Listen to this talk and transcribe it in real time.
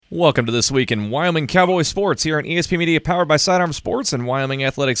Welcome to This Week in Wyoming Cowboy Sports here on ESP Media, powered by Sidearm Sports and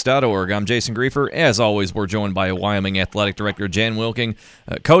WyomingAthletics.org. I'm Jason Griefer. As always, we're joined by Wyoming Athletic Director Jan Wilking.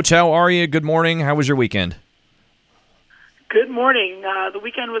 Coach, how are you? Good morning. How was your weekend? Good morning. The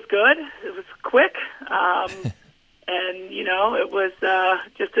weekend was good. It was quick. And, it was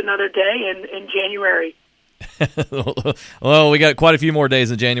just another day in January. Well, we got quite a few more days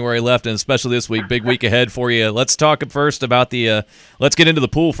in January left, and especially this week, big week ahead for you. Let's talk first about let's get into the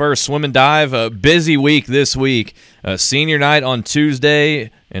pool first. Swim and dive, a busy week this week. Senior night on Tuesday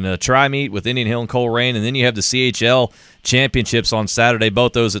and a tri-meet with Indian Hill and Colerain, and then you have the CHL championships on Saturday,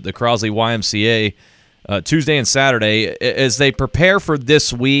 both those at the Crosley YMCA, Tuesday and Saturday. As they prepare for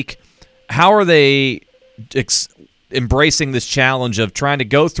this week, how are they embracing this challenge of trying to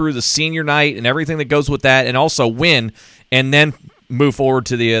go through the senior night and everything that goes with that, and also win, and then move forward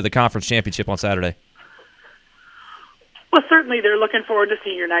to the conference championship on Saturday? Well, certainly they're looking forward to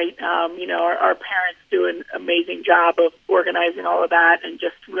senior night. Our parents do an amazing job of organizing all of that and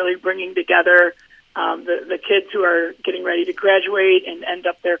just really bringing together the kids who are getting ready to graduate and end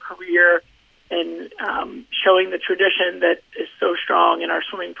up their career, and showing the tradition that is so strong in our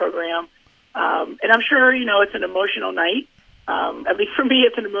swimming program. And I'm sure, it's an emotional night. At least for me,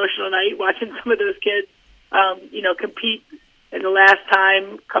 it's an emotional night watching some of those kids, compete in the last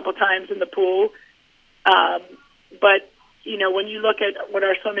couple times in the pool. But, when you look at what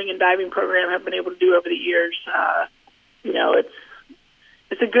our swimming and diving program have been able to do over the years,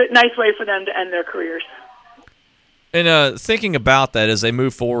 it's a nice way for them to end their careers. And thinking about that as they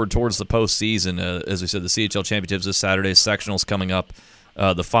move forward towards the postseason, as we said, the CHL championships this Saturday, sectionals coming up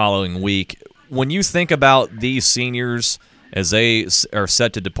the following week. When you think about these seniors as they are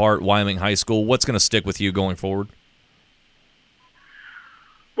set to depart Wyoming High School, what's going to stick with you going forward?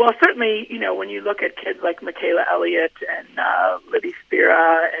 Well, certainly, when you look at kids like Michaela Elliott and Libby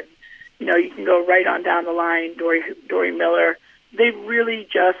Spira, and, you can go right on down the line, Dory Miller, they've really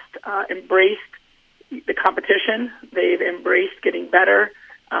just embraced the competition. They've embraced getting better.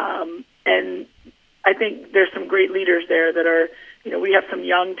 And I think there's some great leaders there that are, we have some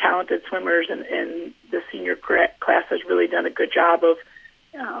young, talented swimmers, and the senior class has really done a good job of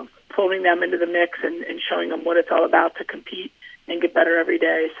pulling them into the mix and showing them what it's all about to compete and get better every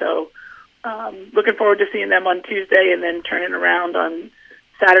day. So looking forward to seeing them on Tuesday and then turning around on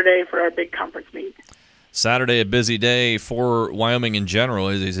Saturday for our big conference meet. Saturday, a busy day for Wyoming in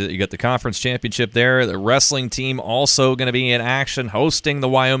general. You got the conference championship there. The wrestling team also going to be in action, hosting the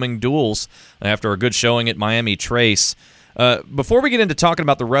Wyoming Duels after a good showing at Miami Trace. Before we get into talking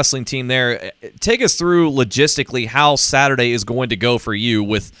about the wrestling team there, take us through logistically how Saturday is going to go for you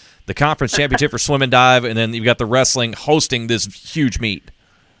with the conference championship for swim and dive, and then you've got the wrestling hosting this huge meet.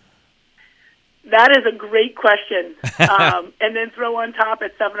 That is a great question. And then throw on top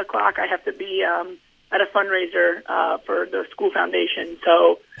at 7 o'clock, I have to be at a fundraiser for the school foundation.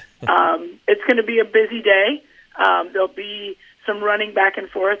 So it's going to be a busy day. There'll be some running back and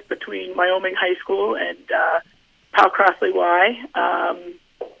forth between Wyoming High School and Powell Crosley Y.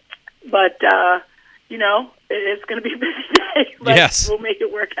 But it's going to be a busy day. But yes. We'll make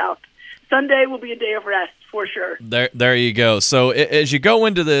it work out. Sunday will be a day of rest for sure. There you go. So as you go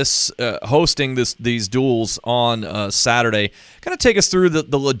into this, hosting these duels on Saturday, kind of take us through the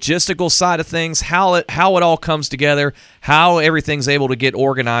logistical side of things, how it all comes together, how everything's able to get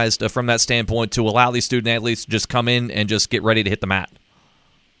organized from that standpoint to allow these student athletes to just come in and just get ready to hit the mat.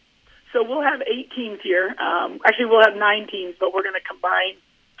 So we'll have 8 teams here. Actually, we'll have 9 teams, but we're going to combine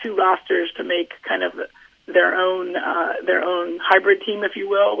 2 rosters to make kind of their own hybrid team, if you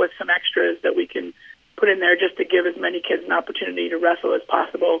will, with some extras that we can put in there just to give as many kids an opportunity to wrestle as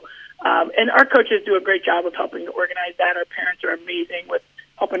possible. And our coaches do a great job of helping to organize that. Our parents are amazing with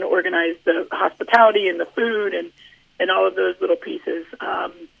helping to organize the hospitality and the food and all of those little pieces.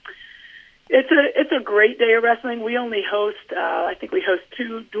 It's a great day of wrestling. We only host, I think we host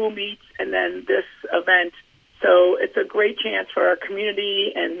 2 dual meets and then this event. So it's a great chance for our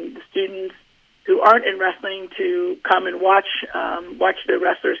community and the students who aren't in wrestling to come and watch the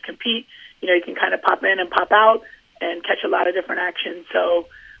wrestlers compete. You can kind of pop in and pop out and catch a lot of different action. So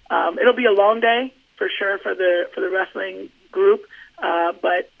it'll be a long day for sure for the wrestling group,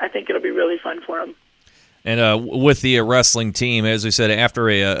 but I think it'll be really fun for them. And with the wrestling team, as we said, after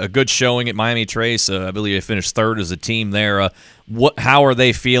a good showing at Miami Trace, I believe they finished 3rd as a team there. How are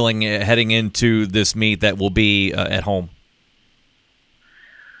they feeling heading into this meet that will be at home?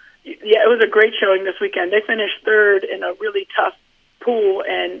 Yeah, it was a great showing this weekend. They finished 3rd in a really tough pool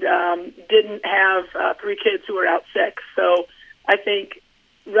and didn't have 3 kids who were out sick. So I think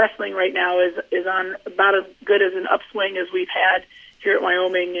wrestling right now is on about as good as an upswing as we've had here at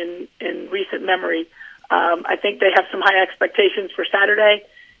Wyoming in recent memory. I think they have some high expectations for Saturday,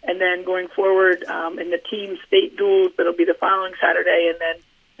 and then going forward in the team state duels, that'll be the following Saturday, and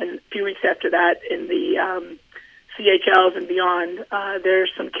then a few weeks after that in the CHLs and beyond.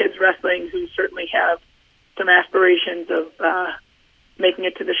 There's some kids wrestling who certainly have some aspirations of making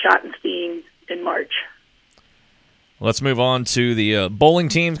it to the Schottenstein in March. Let's move on to the bowling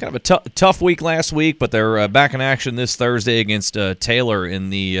teams. Kind of a tough week last week, but they're back in action this Thursday against Taylor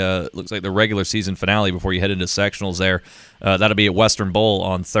in the looks like the regular season finale before you head into sectionals there. That'll be at Western Bowl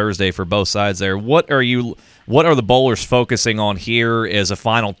on Thursday for both sides there. What are the bowlers focusing on here as a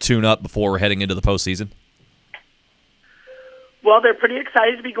final tune-up before we're heading into the postseason? Well, they're pretty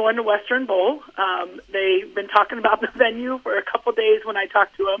excited to be going to Western Bowl. They've been talking about the venue for a couple days when I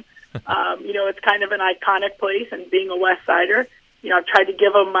talked to them. It's kind of an iconic place, and being a West Sider, I've tried to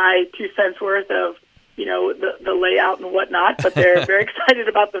give them my 2 cents worth of, the layout and whatnot, but they're very excited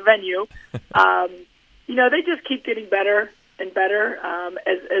about the venue. They just keep getting better and better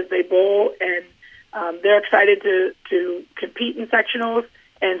as they bowl, and they're excited to compete in sectionals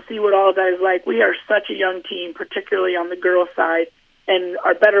and see what all of that is like. We are such a young team, particularly on the girls' side, and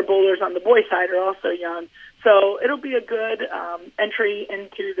our better bowlers on the boys' side are also young. So it'll be a good entry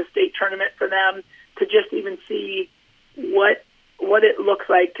into the state tournament for them to just even see what it looks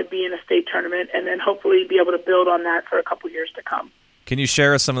like to be in a state tournament, and then hopefully be able to build on that for a couple years to come. Can you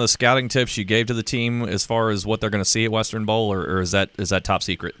share some of the scouting tips you gave to the team as far as what they're going to see at Western Bowl, or is that top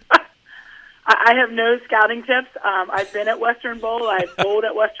secret? I have no scouting tips. I've been at Western Bowl. I've bowled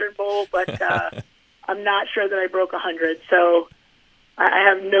at Western Bowl, but I'm not sure that I broke 100. So I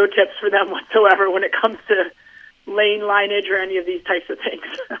have no tips for them whatsoever when it comes to lane lineage or any of these types of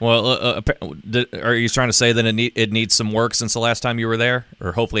things. Well, are you trying to say that it needs some work since the last time you were there,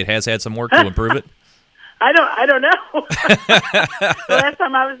 or hopefully it has had some work to improve it? I don't know. The last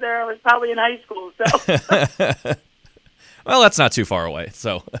time I was there, I was probably in high school. So, well, that's not too far away.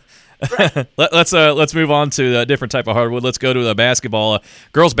 So. Right. Let's move on to a different type of hardwood. Let's go to the basketball.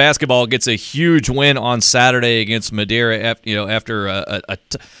 Girls basketball gets a huge win on Saturday against Madeira after a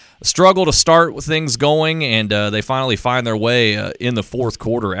struggle to start with things going, and they finally find their way in the fourth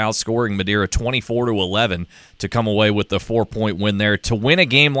quarter, outscoring Madeira 24-11 to come away with the 4-point win there. To win a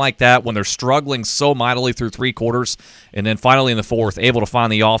game like that when they're struggling so mightily through 3 quarters, and then finally in the fourth able to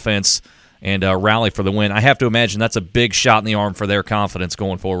find the offense and rally for the win, I have to imagine that's a big shot in the arm for their confidence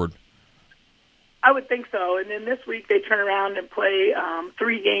going forward. I would think so. And then this week they turn around and play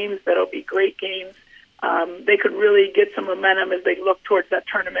 3 games that'll be great games. They could really get some momentum as they look towards that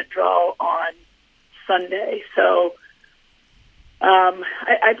tournament draw on Sunday. So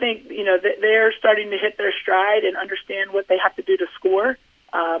I think they're starting to hit their stride and understand what they have to do to score.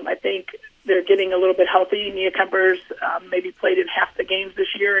 I think they're getting a little bit healthy. Nia Kempers maybe played in half the games this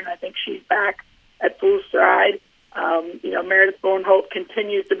year, and I think she's back at full stride. Meredith Boneholt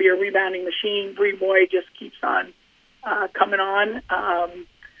continues to be a rebounding machine. Bree Moy just keeps on coming on.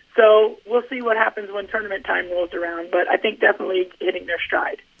 So we'll see what happens when tournament time rolls around, but I think definitely hitting their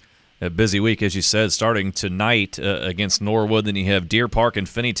stride. A busy week, as you said, starting tonight against Norwood. Then you have Deer Park and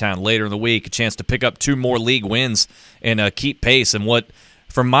Finneytown later in the week, a chance to pick up 2 more league wins and keep pace. And what,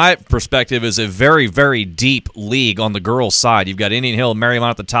 from my perspective, is a very, very deep league on the girls' side. You've got Indian Hill and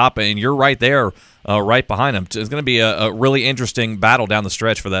Marymount at the top, and you're right there, right behind them. It's going to be a really interesting battle down the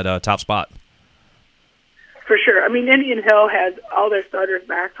stretch for that top spot. For sure. I mean, Indian Hill has all their starters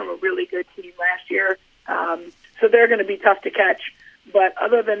back from a really good team last year, so they're going to be tough to catch. But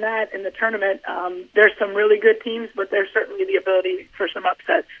other than that, in the tournament, there's some really good teams, but there's certainly the ability for some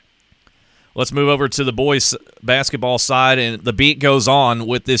upsets. Let's move over to the boys' basketball side, and the beat goes on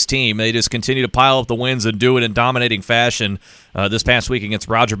with this team. They just continue to pile up the wins and do it in dominating fashion this past week against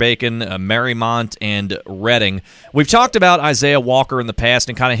Roger Bacon, Marymount, and Reading. We've talked about Isaiah Walker in the past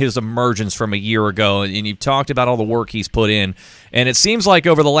and kind of his emergence from a year ago, and you've talked about all the work he's put in. And it seems like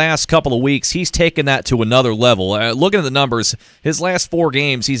over the last couple of weeks, he's taken that to another level. Looking at the numbers, his last 4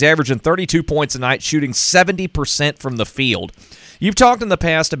 games, he's averaging 32 points a night, shooting 70% from the field. You've talked in the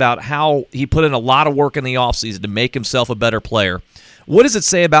past about how he put in a lot of work in the offseason to make himself a better player. What does it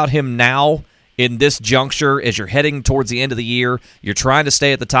say about him now in this juncture as you're heading towards the end of the year, you're trying to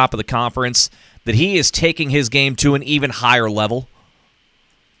stay at the top of the conference, that he is taking his game to an even higher level?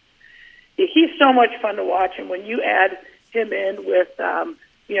 He's so much fun to watch, and when you add him in with,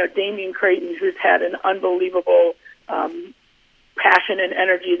 Damian Creighton, who's had an unbelievable passion and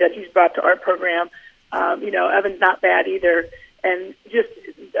energy that he's brought to our program. Evan's not bad either. And just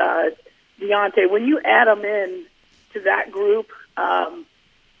Deontay, when you add them in to that group,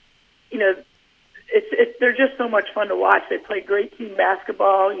 they're just so much fun to watch. They play great team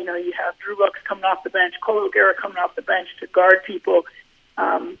basketball. You know, you have Drew Lux coming off the bench, Cole O'Gara coming off the bench to guard people.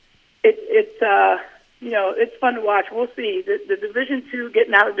 It's fun to watch. We'll see. The Division II,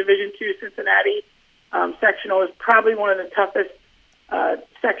 getting out of Division II, Cincinnati sectional is probably one of the toughest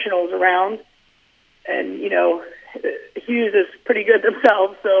sectionals around. And, you know, Hughes is pretty good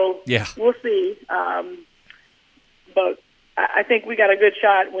themselves, so yeah, we'll see. But I think we got a good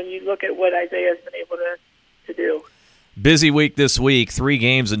shot when you look at what Isaiah's been able to do. Busy week this week, 3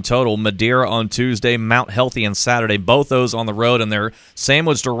 games in total. Madeira on Tuesday, Mount Healthy on Saturday, both those on the road, and they're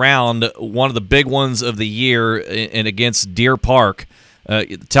sandwiched around one of the big ones of the year and against Deer Park.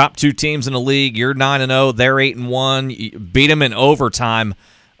 Top 2 teams in the league. You're 9-0, they're 8-1. You beat them in overtime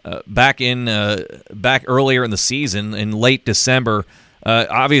back earlier in the season in late December.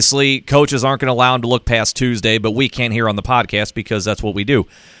 Obviously, coaches aren't going to allow them to look past Tuesday, but we can here on the podcast because that's what we do.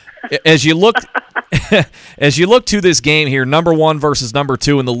 As you look to this game here, number 1 versus number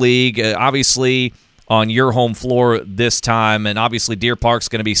 2 in the league, obviously on your home floor this time, and obviously Deer Park's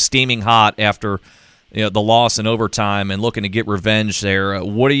going to be steaming hot after the loss in overtime and looking to get revenge there.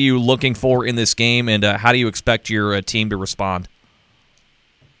 What are you looking for in this game, and how do you expect your team to respond?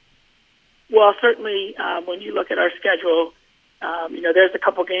 Well, certainly when you look at our schedule, there's a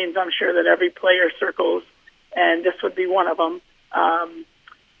couple games I'm sure that every player circles, and this would be one of them.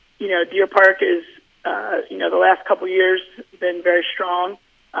 Deer Park is, the last couple years been very strong,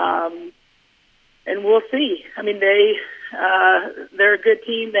 and we'll see. I mean, they're a good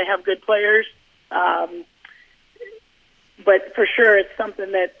team. They have good players, but for sure it's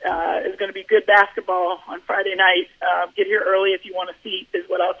something that is going to be good basketball on Friday night. Get here early if you want a seat, is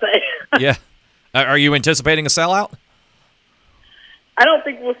what I'll say. Yeah. Are you anticipating a sellout? I don't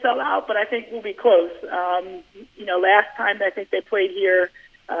think we'll sell out, but I think we'll be close. Last time I think they played here,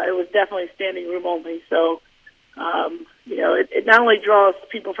 it was definitely standing room only. So, it not only draws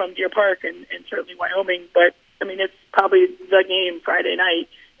people from Deer Park and certainly Wyoming, but, I mean, it's probably the game Friday night.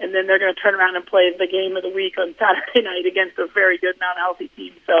 And then they're going to turn around and play the game of the week on Saturday night against a very good Mount Healthy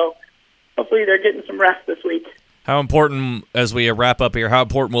team. So hopefully they're getting some rest this week. How important, as we wrap up here, how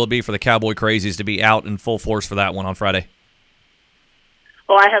important will it be for the Cowboy Crazies to be out in full force for that one on Friday?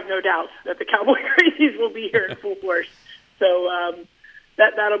 Oh, I have no doubt that the Cowboy Crazies will be here in full force. So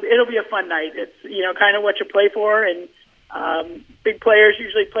it'll be a fun night. It's kind of what you play for, and big players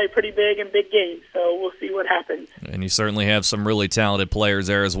usually play pretty big in big games. So we'll see what happens. And you certainly have some really talented players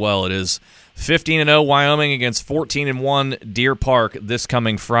there as well. It is 15-0 Wyoming against 14-1 Deer Park this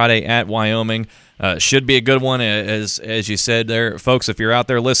coming Friday at Wyoming. Should be a good one, as you said there, folks. If you're out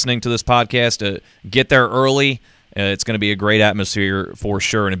there listening to this podcast, get there early. It's going to be a great atmosphere for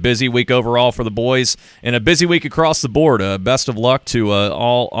sure, and a busy week overall for the boys, and a busy week across the board. Best of luck to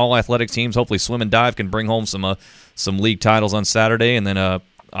all athletic teams. Hopefully, swim and dive can bring home some league titles on Saturday, and then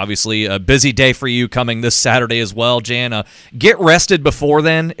obviously a busy day for you coming this Saturday as well, Jan. Get rested before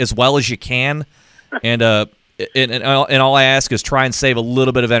then as well as you can, and all I ask is try and save a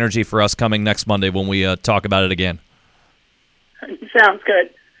little bit of energy for us coming next Monday when we talk about it again. Sounds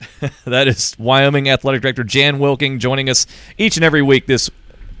good. That is Wyoming Athletic Director Jan Wilking joining us each and every week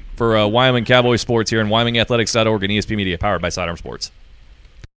for Wyoming Cowboy Sports here on WyomingAthletics.org and ESP Media, powered by Sidearm Sports.